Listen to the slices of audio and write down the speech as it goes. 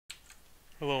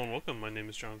Hello and welcome, my name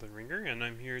is Jonathan Ringer and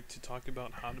I'm here to talk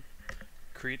about how to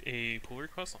create a pull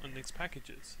request on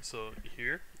Nixpkgs. So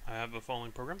here I have a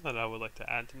following program that I would like to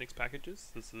add to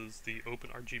Nixpkgs. This is the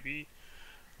OpenRGB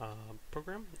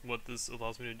program. What this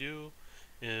allows me to do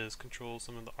is control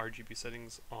some of the RGB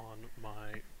settings on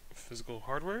my physical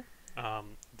hardware.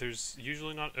 There's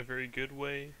usually not a very good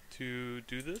way to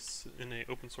do this in an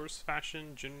open source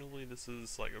fashion. Generally this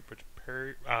is like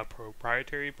a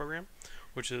proprietary program,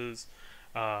 which is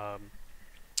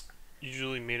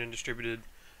usually made and distributed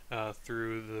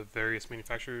through the various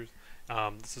manufacturers.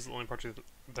 This is the only project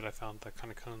that I found that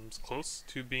kind of comes close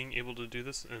to being able to do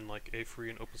this in like a free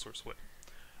and open source way.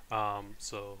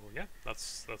 So yeah,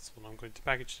 that's what I'm going to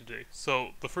package today. So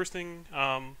the first thing,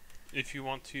 if you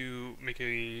want to make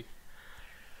a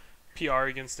PR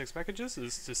against Nixpkgs,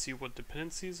 is to see what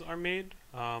dependencies are made.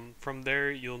 From there,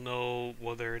 you'll know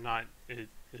whether or not it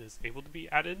is able to be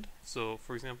added. So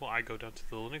for example, I go down to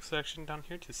the Linux section down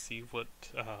here to see what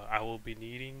I will be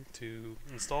needing to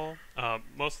install.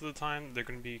 Most of the time they're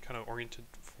going to be kind of oriented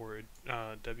for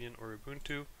Debian or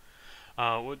Ubuntu,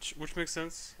 which makes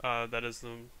sense. That is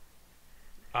the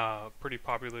pretty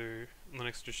popular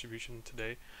Linux distribution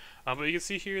today. But you can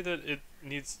see here that it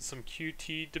needs some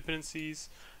Qt dependencies,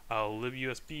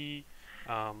 libusb,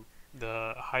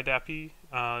 the hidapi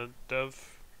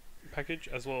dev package,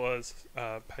 as well as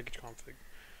package config,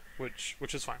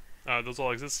 which is fine. Those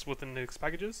all exist within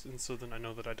Nixpkgs, and so then I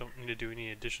know that I don't need to do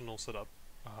any additional setup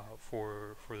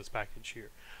for this package here.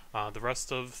 The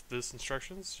rest of this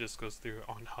instructions just goes through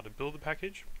on how to build the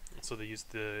package. So they use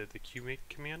the qmake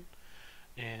command,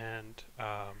 and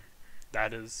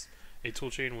that is a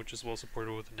toolchain which is well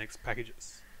supported with the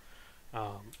Nixpkgs.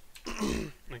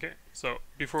 Okay, so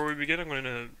before we begin, I'm going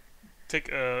to take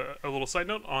a little side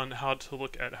note on how to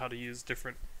look at how to use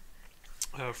different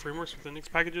frameworks within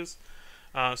Nixpkgs.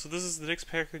 So this is the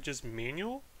Nixpkgs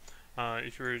manual.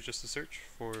 If you were just to search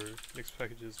for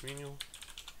Nixpkgs manual,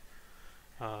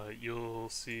 you'll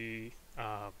see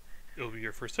it'll be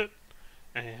your first hit.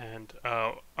 And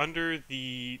under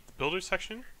the builder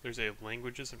section, there's a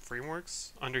languages and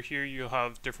frameworks. Under here, you'll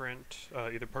have different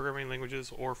either programming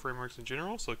languages or frameworks in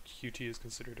general. So Qt is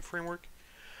considered a framework.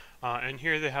 And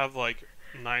here they have like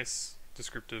nice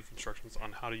descriptive instructions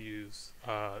on how to use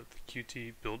the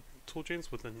Qt build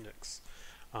toolchains within Nix.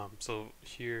 So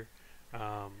here,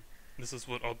 this is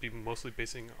what I'll be mostly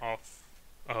basing off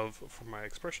of for my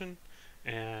expression.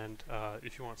 And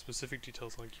if you want specific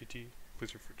details on Qt,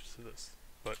 please refer to this.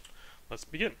 But let's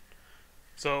begin.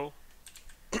 So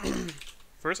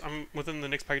first, I'm within the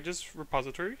Nixpkgs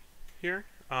repository here.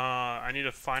 I need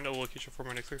to find a location for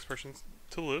my Nix expressions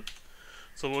to live.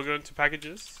 So we'll go into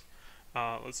packages.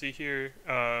 Let's see here.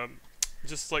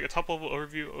 Just like a top level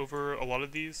overview over a lot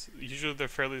of these. Usually they're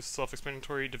fairly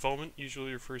self-explanatory. Development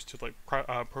usually refers to like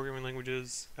programming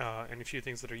languages and a few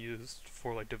things that are used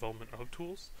for like development of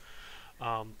tools.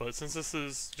 But since this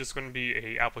is just going to be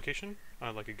a application,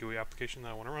 like a GUI application that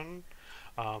I want to run,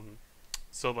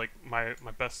 so like my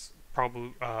best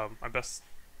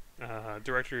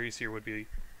directories here would be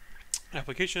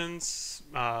applications,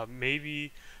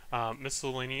 maybe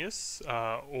miscellaneous,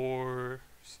 or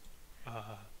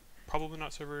probably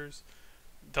not servers,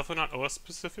 definitely not OS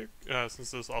specific,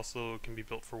 since this also can be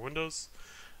built for Windows,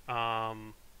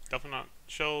 definitely not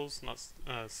shells,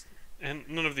 and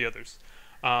none of the others.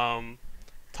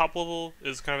 Top level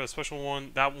is kind of a special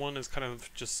one. That one is kind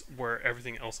of just where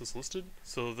everything else is listed.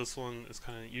 So this one is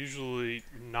kind of usually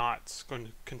not going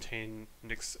to contain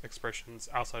Nix expressions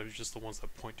outside of just the ones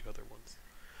that point to other ones.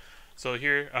 So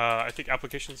here, I think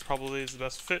applications probably is the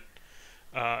best fit.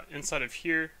 Inside of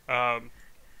here,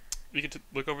 you get to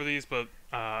look over these, but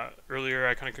earlier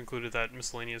I kind of concluded that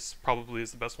miscellaneous probably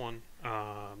is the best one,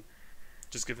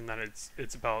 just given that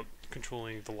it's about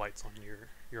controlling the lights on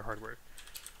your hardware.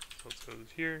 So let's go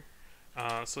here.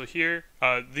 So here,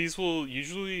 these will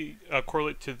usually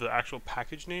correlate to the actual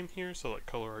package name here. So like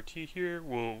color-rt here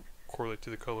will correlate to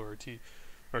the color-rt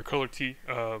or color-t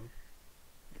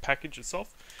package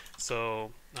itself.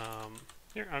 So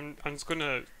here, I'm just going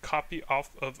to copy off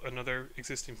of another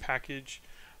existing package.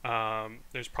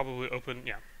 There's probably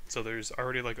so there's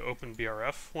already like an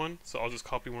OpenBRF one. So I'll just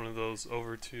copy one of those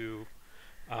over to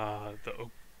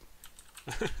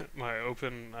my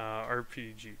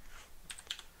OpenRGB.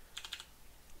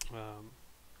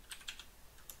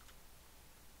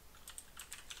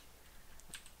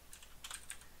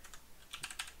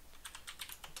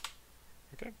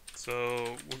 Okay,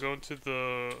 so we'll go into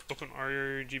the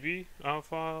OpenRGB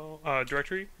file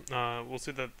directory. We'll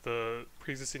see that the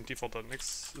pre-existing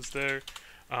default.nix is there.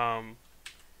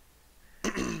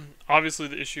 Obviously,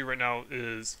 the issue right now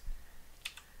is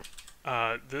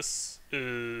This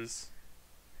is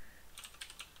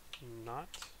not.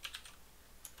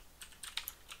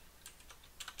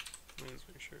 Let me just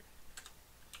make sure.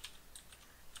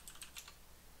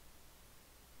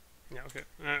 Yeah, okay.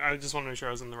 I just want to make sure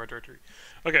I was in the right directory.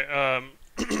 Okay,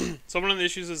 so one of the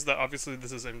issues is that obviously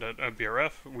this is aimed at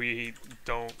BRF. We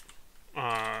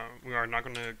are not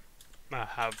going to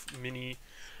have many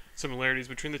similarities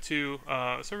between the two.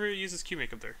 Server uses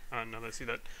QMake up there, now that I see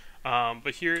that.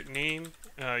 But here, name,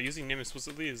 using name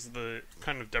explicitly is the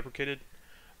kind of deprecated.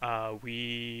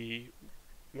 We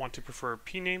want to prefer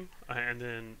pname and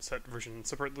then set version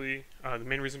separately. The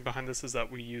main reason behind this is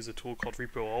that we use a tool called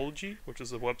Repoology, which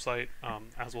is a website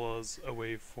as well as a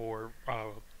way for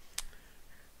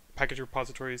package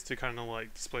repositories to kind of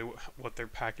like display what their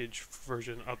package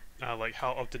version up, like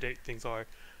how up to date things are.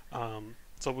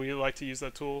 So we like to use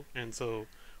that tool, and so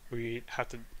we have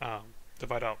to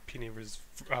divide out pname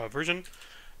version.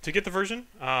 To get the version,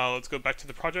 let's go back to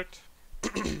the project.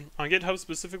 On GitHub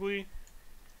specifically,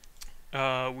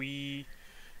 we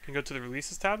can go to the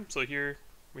releases tab. So here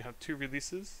we have 2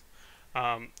 releases.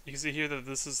 You can see here that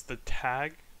this is the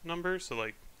tag number. So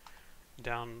like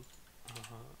down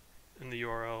in the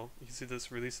URL, you can see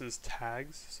this releases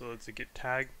tags. So it's a git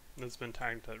tag that's been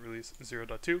tagged at release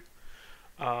 0.2.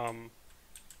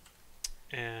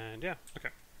 And yeah,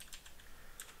 okay.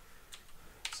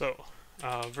 So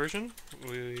version,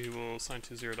 we will assign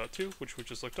to 0.2, which we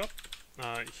just looked up.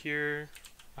 Here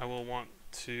I will want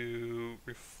to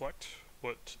reflect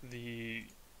what the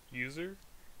user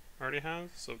already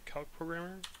has, so calc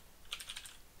programmer.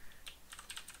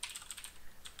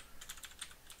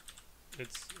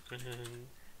 It's in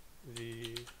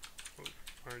the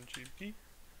OpenRGB.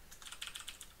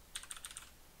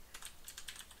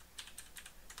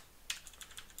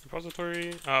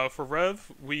 Repository. For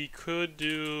rev, we could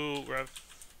do rev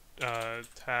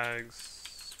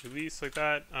tags release like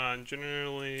that.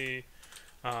 Generally,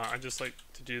 I just like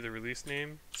to do the release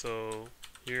name. So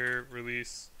here,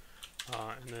 release,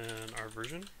 and then our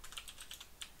version.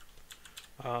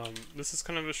 This is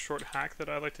kind of a short hack that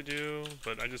I like to do,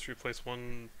 but I just replace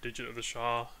 1 digit of the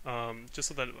SHA, just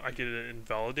so that I get it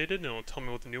invalidated and it'll tell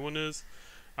me what the new one is.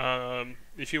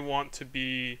 If you want to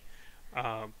be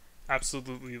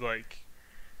absolutely like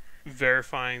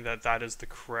verifying that that is the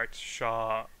correct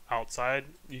SHA outside,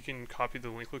 you can copy the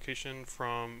link location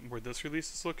from where this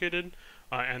release is located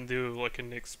and do like a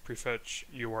Nix prefetch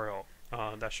URL.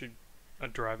 That should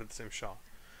derive at the same SHA.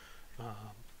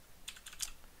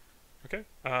 Okay,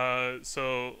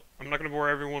 so I'm not going to bore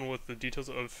everyone with the details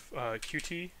of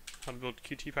Qt, how to build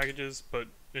Qt packages, but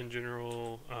in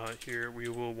general, here we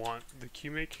will want the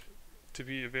QMake to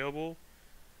be available.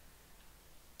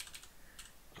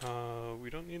 We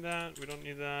don't need that, we don't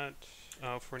need that.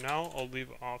 For now, I'll leave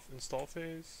off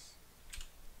installPhase.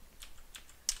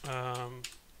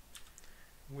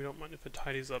 We don't mind if it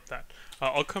tidies up that.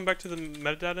 I'll come back to the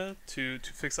metadata to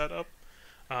fix that up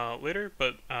later,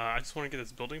 but I just want to get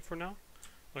this building for now.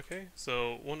 Okay,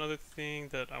 so one other thing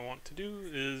that I want to do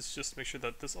is just make sure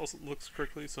that this also looks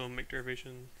correctly, so make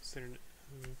derivation standard.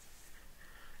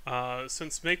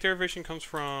 Since make derivation comes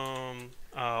from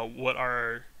what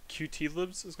our Qt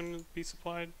libs is going to be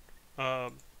supplied,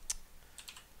 if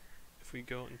we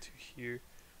go into here,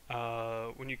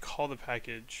 when you call the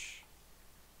package,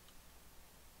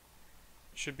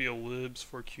 it should be a libs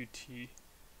for Qt.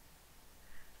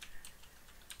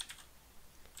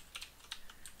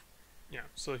 Yeah,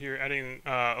 so here adding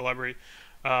a library,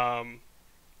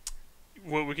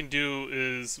 what we can do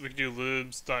is we can do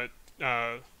libs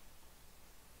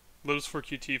for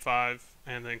Qt5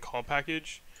 and then call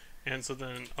package, and so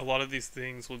then a lot of these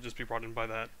things will just be brought in by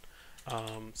that.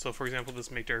 So for example, this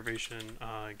make derivation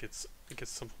gets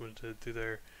implemented through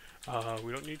there.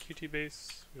 We don't need Qt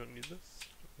base. We don't need this.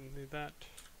 We don't need that.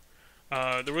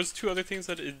 There was 2 other things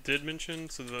that it did mention.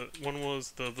 So the one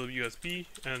was the libusb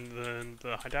and then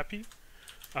the HIDAPI.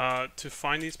 To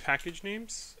find these package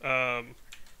names,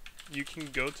 you can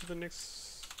go to the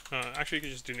Nix. Actually, you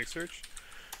can just do Nix search.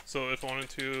 So if I wanted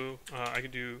to, I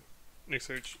could do Nix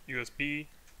search USB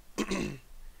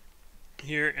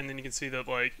here, and then you can see that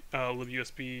like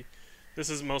libusb. This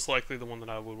is most likely the one that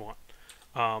I would want.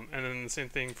 And then the same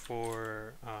thing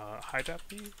for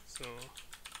HIDAPI. So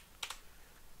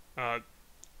a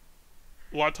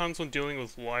lot of times when dealing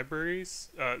with libraries,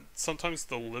 sometimes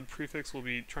the lib prefix will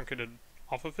be truncated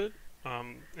off of it,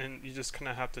 and you just kind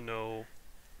of have to know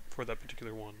for that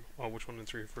particular one which one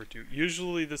it's referred to.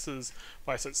 Usually this is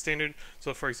by set standard.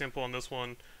 So for example, on this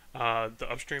one, the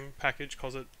upstream package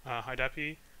calls it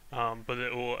HIDAPI, but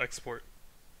it will export.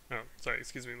 Oh, sorry,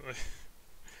 excuse me.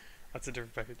 That's a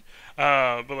different package.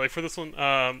 But like for this one,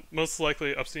 most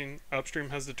likely upstream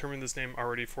has determined this name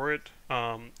already for it,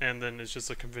 and then it's just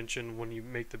a convention when you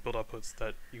make the build outputs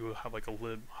that you will have like a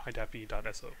lib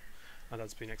hidapi.so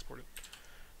that's being exported.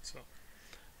 So,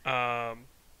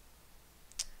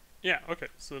 yeah, okay.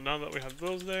 So now that we have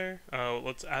those there,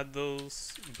 let's add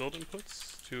those build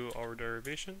inputs to our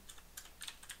derivation.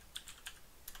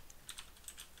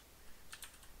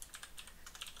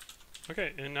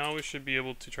 Okay, and now we should be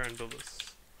able to try and build this.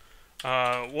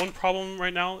 One problem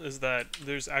right now is that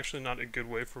there's actually not a good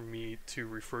way for me to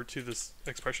refer to this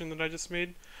expression that I just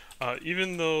made.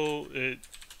 Even though it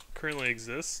currently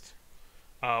exists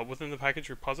within the package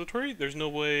repository, there's no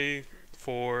way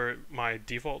for my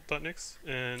default.nix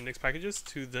and Nixpkgs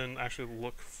to then actually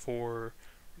look for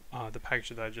the package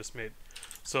that I just made.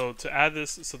 So to add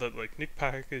this so that like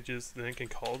Nixpkgs then can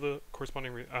call the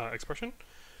corresponding expression,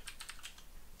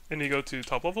 and you go to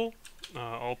top level,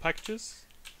 all packages,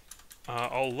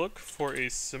 I'll look for a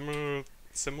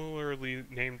similarly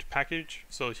named package.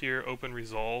 So here,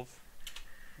 OpenResolve.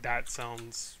 That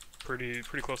sounds pretty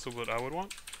close to what I would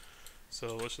want.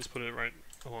 So let's just put it right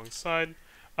alongside.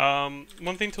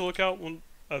 One thing to look out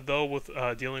though with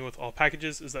dealing with all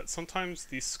packages is that sometimes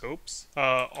these scopes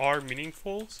are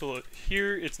meaningful. So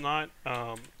here it's not.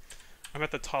 I'm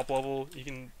at the top level. You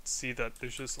can see that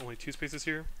there's just only 2 spaces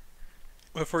here.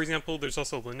 For example, there's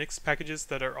also Linux packages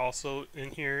that are also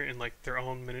in here in like their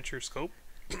own miniature scope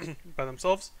by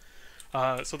themselves.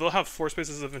 So they'll have 4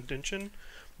 spaces of indentation,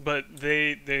 but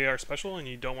they are special, and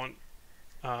you don't want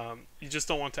you just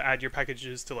don't want to add your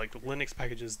packages to like Linux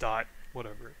packages dot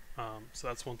whatever. So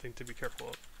that's one thing to be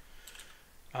careful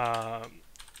of.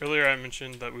 Earlier I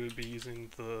mentioned that we would be using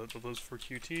the libs for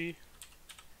Qt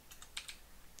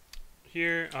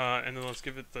here, and then let's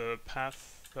give it the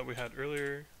path that we had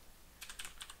earlier.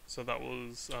 So that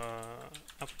was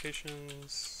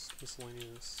applications,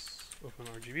 miscellaneous,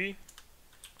 OpenRGB.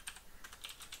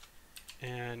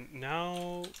 And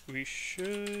now we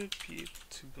should be able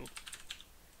to build.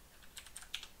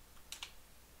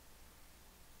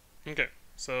 Okay,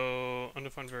 so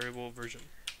undefined variable version.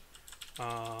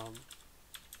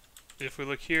 If we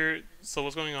look here, so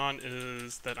what's going on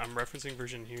is that I'm referencing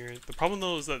version here. The problem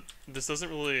though is that this doesn't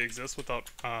really exist without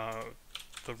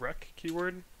the rec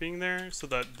keyword being there, so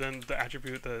that then the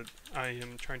attribute that I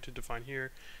am trying to define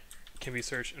here can be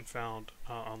searched and found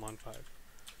on line 5.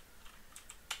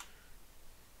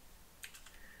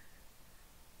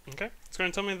 Okay, it's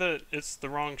going to tell me that it's the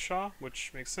wrong SHA,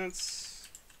 which makes sense.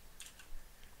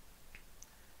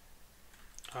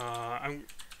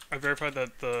 I verified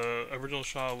that the original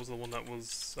SHA was the one that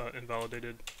was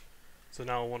invalidated, so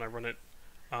now when I run it,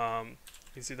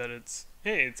 you see that it's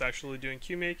actually doing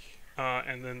qmake.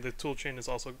 And then the toolchain is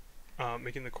also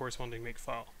making the corresponding make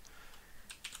file.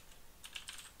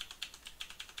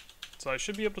 So I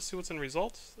should be able to see what's in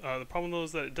result. The problem though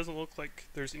is that it doesn't look like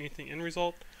there's anything in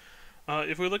result.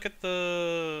 If we look at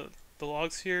the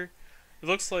logs here, it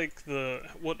looks like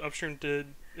what upstream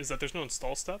did is that there's no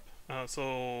install step.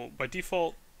 So by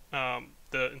default,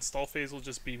 the install phase will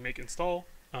just be make install,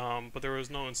 but there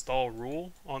was no install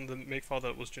rule on the make file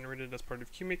that was generated as part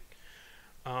of qmake.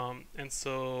 And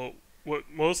so what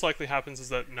most likely happens is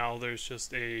that now there's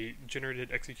just a generated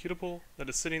executable that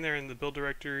is sitting there in the build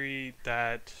directory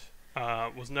that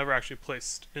was never actually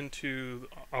placed into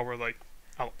our like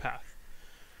out path.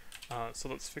 So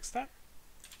let's fix that.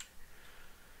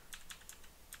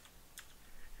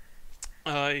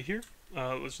 Here,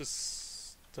 let's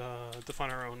just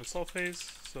define our own install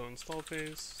phase. So install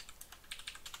phase.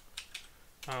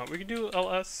 We can do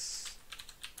ls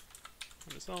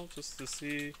install just to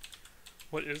see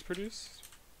what is produced.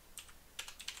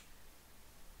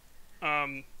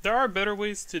 There are better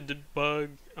ways to debug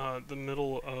the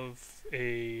middle of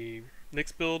a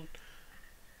Nix build,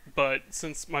 but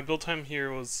since my build time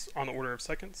here was on the order of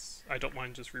seconds, I don't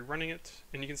mind just rerunning it.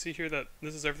 And you can see here that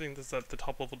this is everything that's at the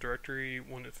top level directory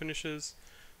when it finishes.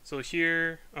 So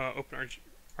here,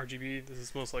 OpenRGB, this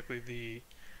is most likely the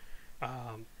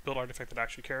build artifact that I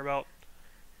actually care about.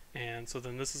 And so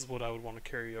then this is what I would want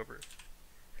to carry over.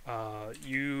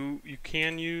 You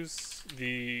can use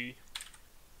the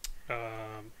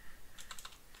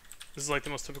this is like the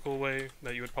most typical way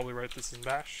that you would probably write this in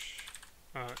bash,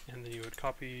 and then you would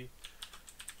copy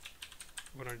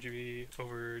OpenRGB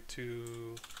over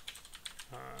to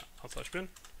out/bin.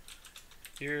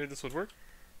 Here this would work.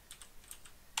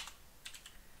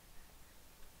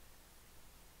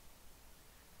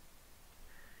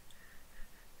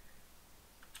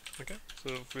 Okay,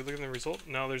 so if we look at the result,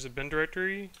 now there's a bin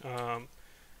directory.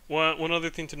 One other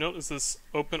thing to note is this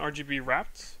OpenRGB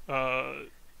wrapped.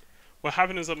 what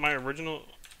happened is that my original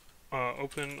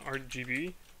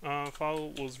OpenRGB file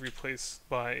was replaced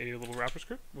by a little wrapper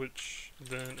script, which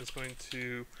then is going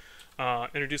to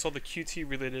introduce all the Qt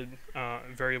related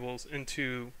variables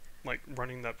into like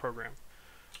running that program.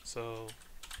 So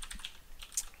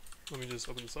let me just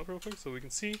open this up real quick so we can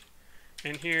see.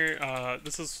 And here,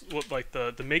 this is what like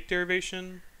the make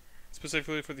derivation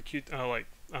specifically for the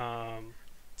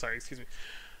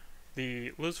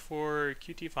the lives for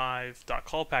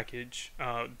qt5.call package.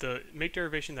 The make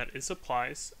derivation that it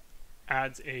supplies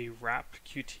adds a wrap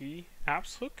qt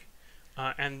apps hook,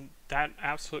 and that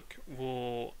apps hook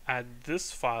will add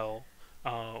this file,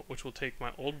 which will take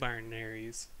my old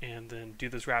binaries and then do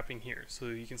this wrapping here. So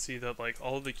you can see that like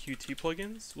all of the Qt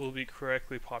plugins will be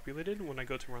correctly populated when I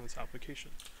go to run this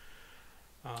application.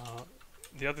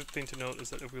 The other thing to note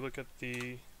is that if we look at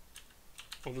the,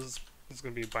 well, this is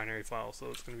going to be a binary file, so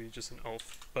it's going to be just an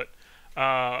elf, but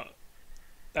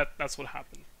that's what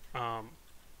happened.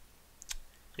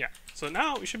 Yeah, so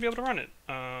now we should be able to run it.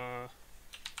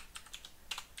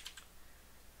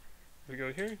 We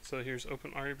go here, so here's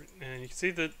OpenRGB, and you can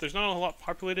see that there's not a lot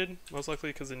populated, most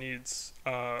likely because it needs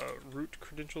root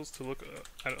credentials to look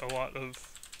at a lot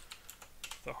of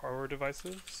the hardware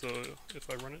devices. So if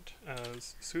I run it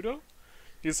as sudo,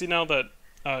 you can see now that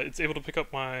it's able to pick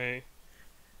up my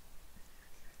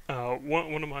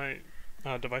one of my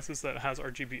devices that has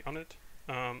RGB on it,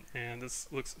 and this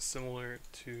looks similar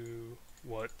to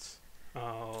what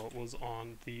was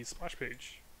on the splash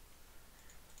page.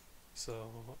 So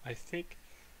I think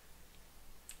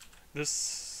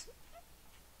this,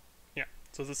 yeah,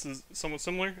 so this is somewhat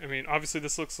similar. I mean, obviously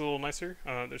this looks a little nicer.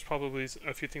 There's probably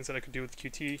a few things that I could do with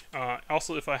Qt.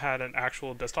 Also, if I had an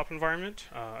actual desktop environment,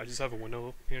 I just have a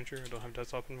window manager, I don't have a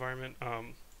desktop environment,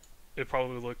 it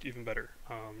probably looked even better.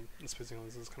 Spacing on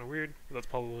this is kind of weird, but that's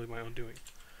probably my own doing.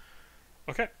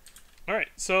 Okay, alright,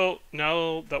 so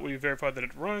now that we verified that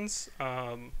it runs,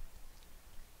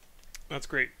 that's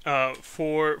great.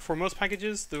 For most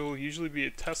packages, there will usually be a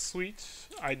test suite.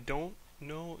 I don't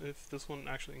know if this one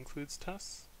actually includes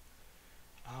tests.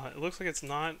 It looks like it's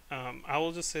not. I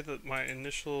will just say that my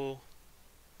initial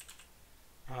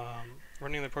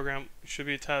running the program should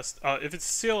be a test. If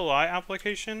it's a CLI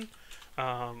application,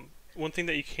 one thing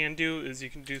that you can do is you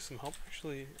can do some help.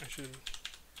 Actually, I should.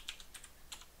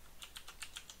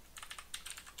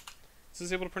 Is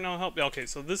this able to print out help? Yeah, okay,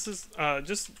 so this is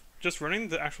just running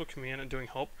the actual command and doing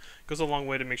help goes a long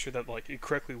way to make sure that like it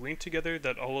correctly linked together,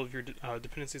 that all of your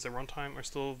dependencies at runtime are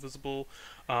still visible.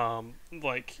 Even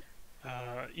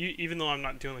though I'm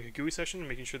not doing like a GUI session,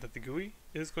 making sure that the GUI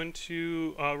is going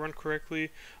to run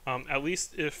correctly. At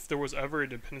least if there was ever a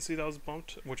dependency that was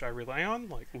bumped, which I rely on,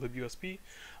 like libusb,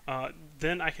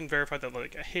 then I can verify that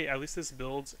like, hey, at least this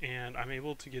builds and I'm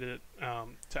able to get it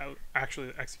to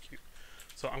actually execute.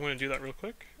 So I'm going to do that real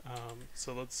quick.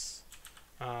 So let's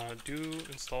do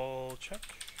install check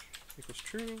equals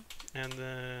true, and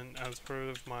then as part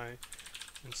of my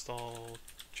install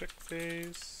check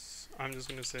phase, I'm just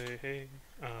going to say, hey,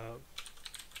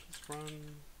 let's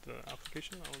run the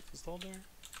application that was installed there.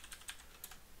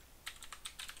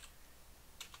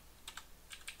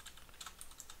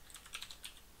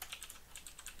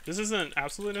 This isn't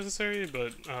absolutely necessary,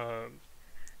 but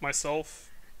myself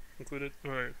included,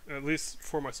 or at least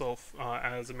for myself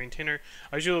as a maintainer,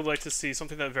 I usually like to see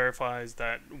something that verifies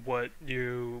that what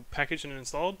you packaged and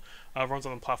installed runs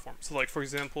on the platform. So like for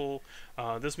example,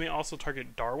 this may also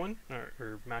target Darwin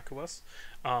or Mac OS,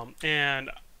 and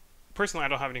personally I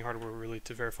don't have any hardware really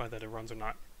to verify that it runs or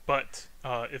not. But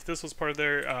if this was part of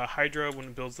their Hydra, when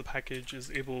it builds the package,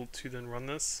 is able to then run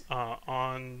this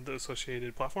on the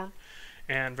associated platform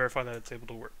and verify that it's able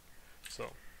to work.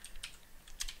 So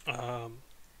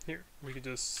here, we could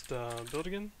just build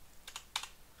again.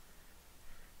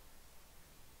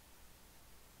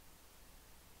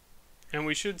 And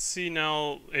we should see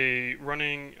now a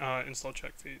running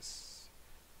installCheckPhase.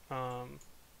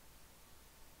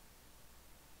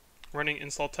 Running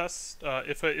install test.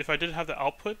 If I did have the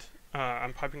output,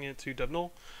 I'm piping it to devnull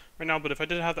right now, but if I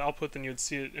did have the output, then you would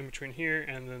see it in between here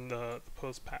and then the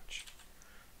post patch.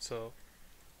 So,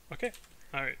 okay.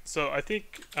 Alright, so I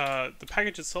think the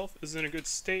package itself is in a good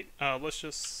state. Let's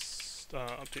just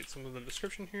update some of the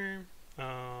description here.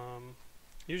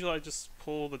 Usually I just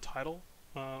pull the title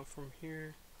from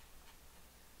here.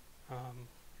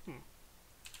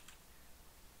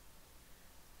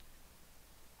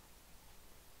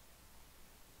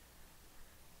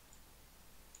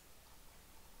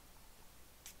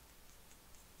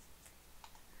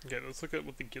 Okay, let's look at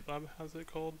what the GitLab has it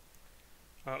called.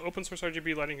 Open source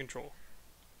RGB lighting control.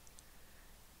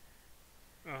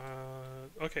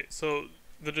 Okay, so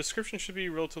the description should be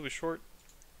relatively short,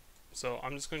 so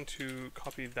I'm just going to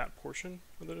copy that portion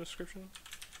of the description.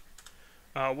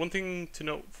 One thing to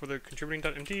note for the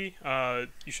contributing.md,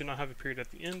 you should not have a period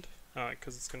at the end,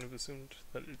 because it's kind of assumed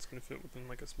that it's going to fit within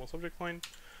like a small subject line.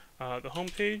 The home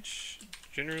page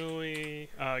generally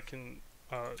can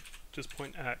just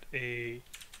point at a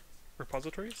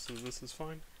repository, so this is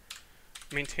fine.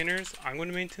 Maintainers, I'm going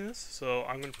to maintain this, so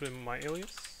I'm going to put in my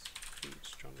alias, which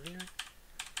is John Ringer.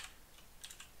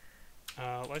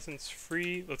 License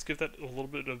free, let's give that a little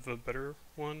bit of a better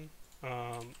one.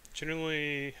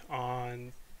 Generally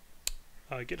on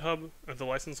GitHub, the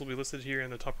license will be listed here in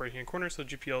the top right hand corner, so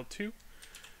GPL2.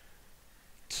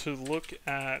 To look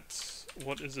at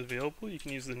what is available, you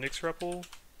can use the Nix REPL,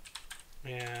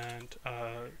 and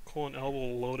 :L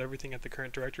will load everything at the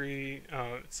current directory.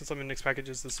 Since I'm in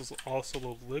Nixpkgs, this will also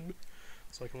load lib,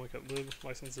 so I can look at lib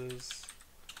licenses.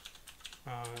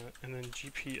 And then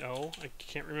GPL, I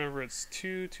can't remember, it's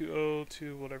 2, 2.0,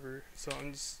 2 whatever, so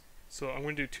I'm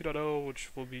going to do 2.0,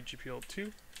 which will be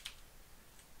GPL2.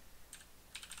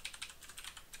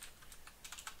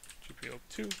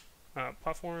 GPL2.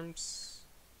 Platforms,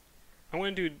 I'm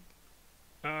going to do,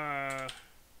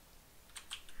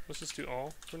 let's just do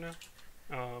all for now,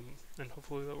 and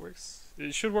hopefully that works.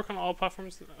 It should work on all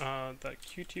platforms that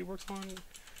Qt works on.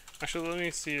 Actually, let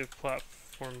me see if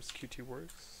platforms Qt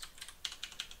works.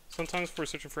 Sometimes for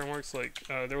certain frameworks, like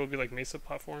there will be like Mesa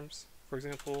platforms, for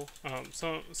example.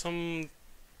 Some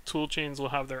tool chains will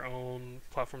have their own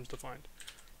platforms defined,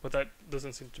 but that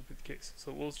doesn't seem to be the case.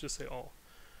 So we'll just say all.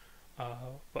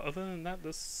 But other than that,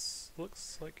 this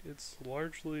looks like it's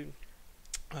largely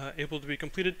able to be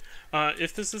completed.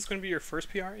 If this is going to be your first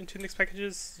PR into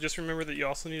Nixpkgs, just remember that you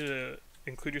also need to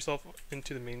include yourself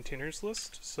into the maintainers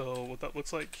list. So what that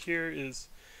looks like here is,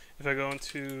 if I go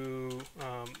into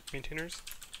maintainers,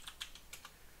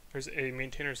 there's a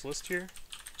maintainers list here,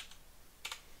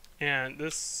 and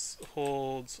this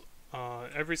holds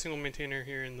every single maintainer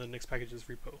here in the Nixpkgs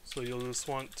repo. So you'll just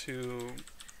want to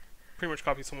pretty much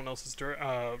copy someone else's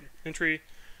entry,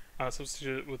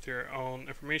 substitute it with your own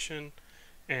information,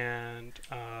 and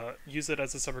use it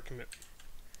as a separate commit.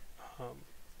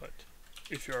 But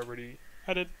if you're already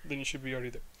added, then you should be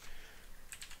already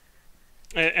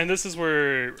there. And this is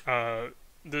where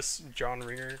this John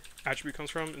Ringer attribute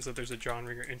comes from, is that there's a John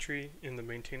Ringer entry in the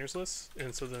maintainers list,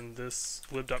 and so then this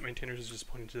lib.maintainers is just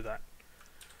pointing to that.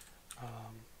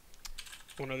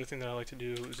 One other thing that I like to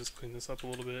do is just clean this up a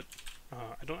little bit.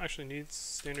 I don't actually need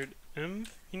standard env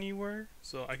anywhere,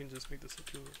 so I can just make this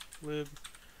into lib,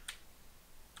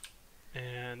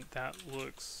 and that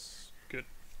looks good.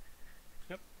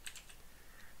 Yep.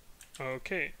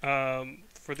 Okay,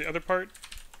 for the other part,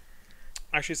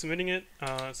 actually submitting it,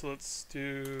 so let's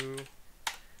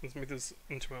make this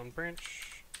into my own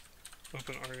branch,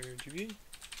 OpenRGB.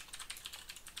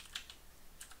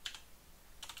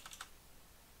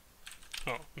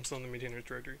 Oh, I'm still in the maintainers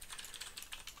directory.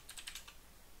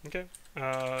 Okay,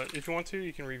 if you want to,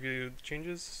 you can review the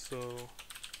changes, so,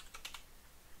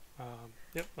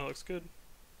 yep, that looks good.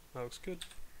 That looks good.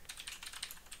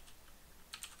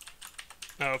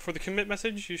 For the commit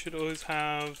message, you should always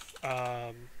have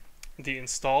the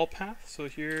install path. So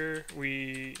here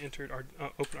we entered our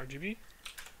OpenRGB,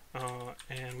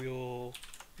 and we will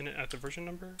init at the version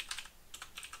number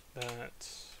that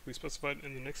we specified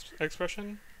in the next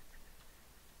expression.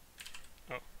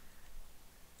 Oh.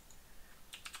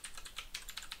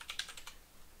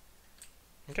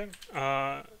 Okay,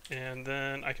 and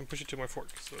then I can push it to my fork.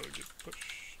 So git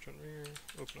push John Ringer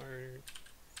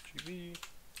OpenRGB.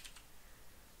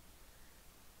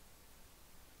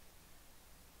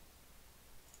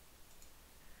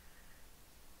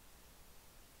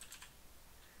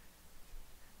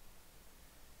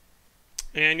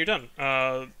 And you're done.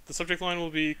 The subject line will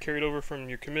be carried over from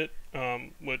your commit,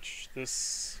 which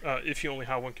this, if you only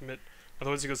have one commit,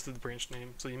 otherwise it goes to the branch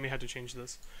name, so you may have to change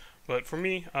this. But for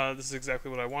me, this is exactly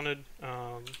what I wanted.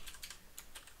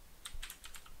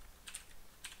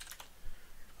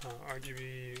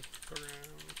 RGB program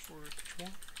for control.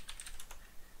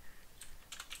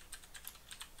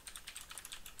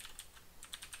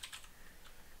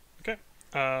 Okay.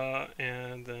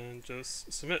 And then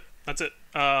just submit. That's it.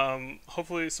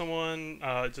 Hopefully someone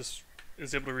just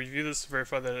is able to review this,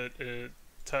 verify that it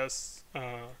tests,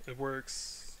 it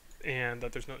works, and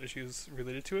that there's no issues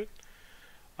related to it.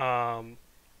 I'm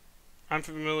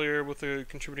familiar with the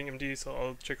contributing.md, so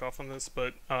I'll check off on this,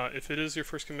 but if it is your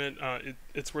first commit,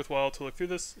 it's worthwhile to look through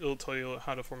this. It'll tell you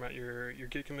how to format your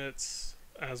Git commits,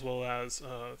 as well as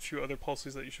a few other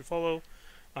policies that you should follow.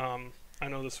 I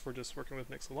know this for just working with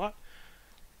Nix a lot.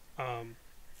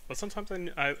 but sometimes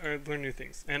I learn new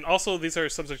things. And also, these are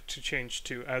subject to change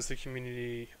too, as the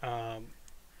community kind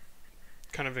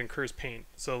of incurs pain.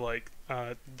 So like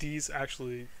these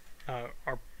actually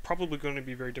are probably going to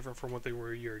be very different from what they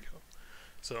were a year ago.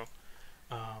 So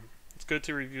it's good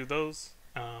to review those.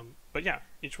 But yeah,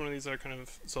 each one of these are kind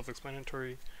of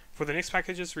self-explanatory. For the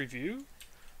Nixpkgs review,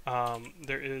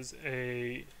 there is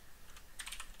a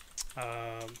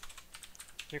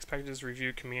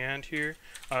Nixpkgs-review command here.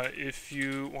 If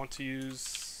you want to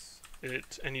use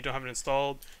it and you don't have it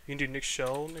installed, you can do nix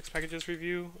shell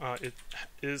Nixpkgs-review. It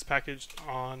is packaged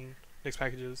on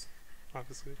Nixpkgs,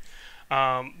 obviously.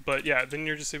 But yeah, then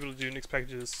you're just able to do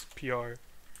Nixpkgs PR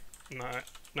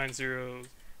 90 or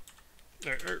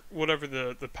whatever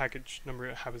the package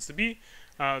number happens to be.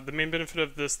 The main benefit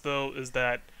of this though is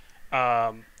that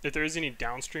if there is any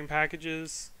downstream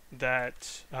packages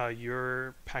that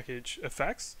your package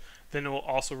affects, then it will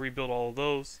also rebuild all of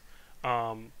those.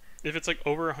 If it's like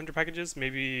over 100 packages,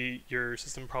 maybe your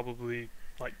system probably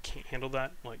like can't handle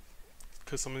that, like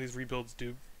because some of these rebuilds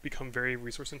do become very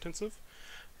resource intensive.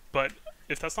 But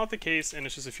if that's not the case and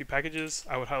it's just a few packages,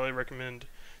 I would highly recommend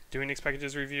doing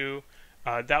Nixpkgs-review.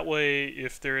 That way,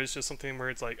 if there is just something where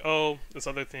it's like, oh, this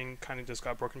other thing kind of just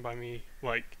got broken by me,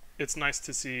 like it's nice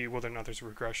to see whether or not there's a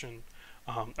regression.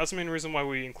 That's the main reason why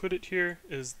we include it here,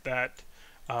 is that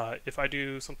if I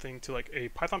do something to like a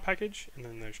Python package, and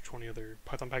then there's 20 other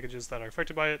Python packages that are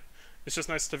affected by it, it's just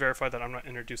nice to verify that I'm not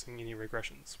introducing any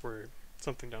regressions where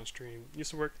something downstream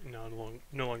used to work and now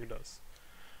no longer does.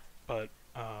 But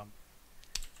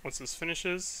once this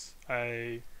finishes,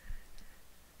 I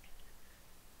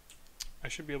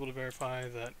should be able to verify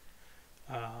that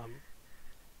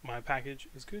my package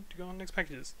is good to go on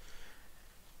Nixpkgs.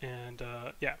 And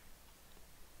yeah.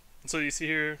 So you see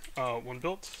here, one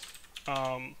built,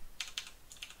 and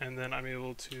then I'm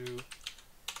able to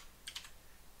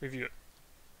review it.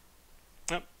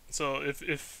 Yep. So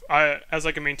if I, as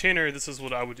like a maintainer, this is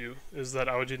what I would do, is that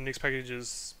I would do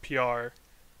Nixpkgs PR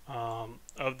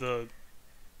of the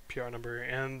PR number,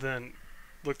 and then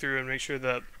look through and make sure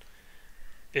that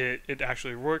it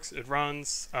actually works, it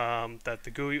runs, that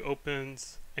the GUI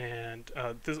opens, and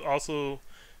this also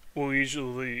will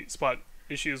usually spot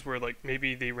issues where like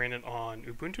maybe they ran it on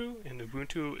Ubuntu, and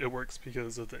Ubuntu it works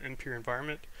because of the NPR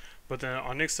environment, but then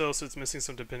on Nixos it's missing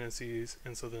some dependencies,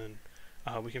 and so then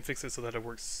we can fix it so that it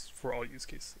works for all use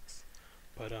cases.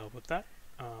 But with that,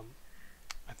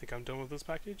 I think I'm done with this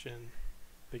package, and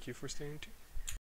thank you for staying tuned.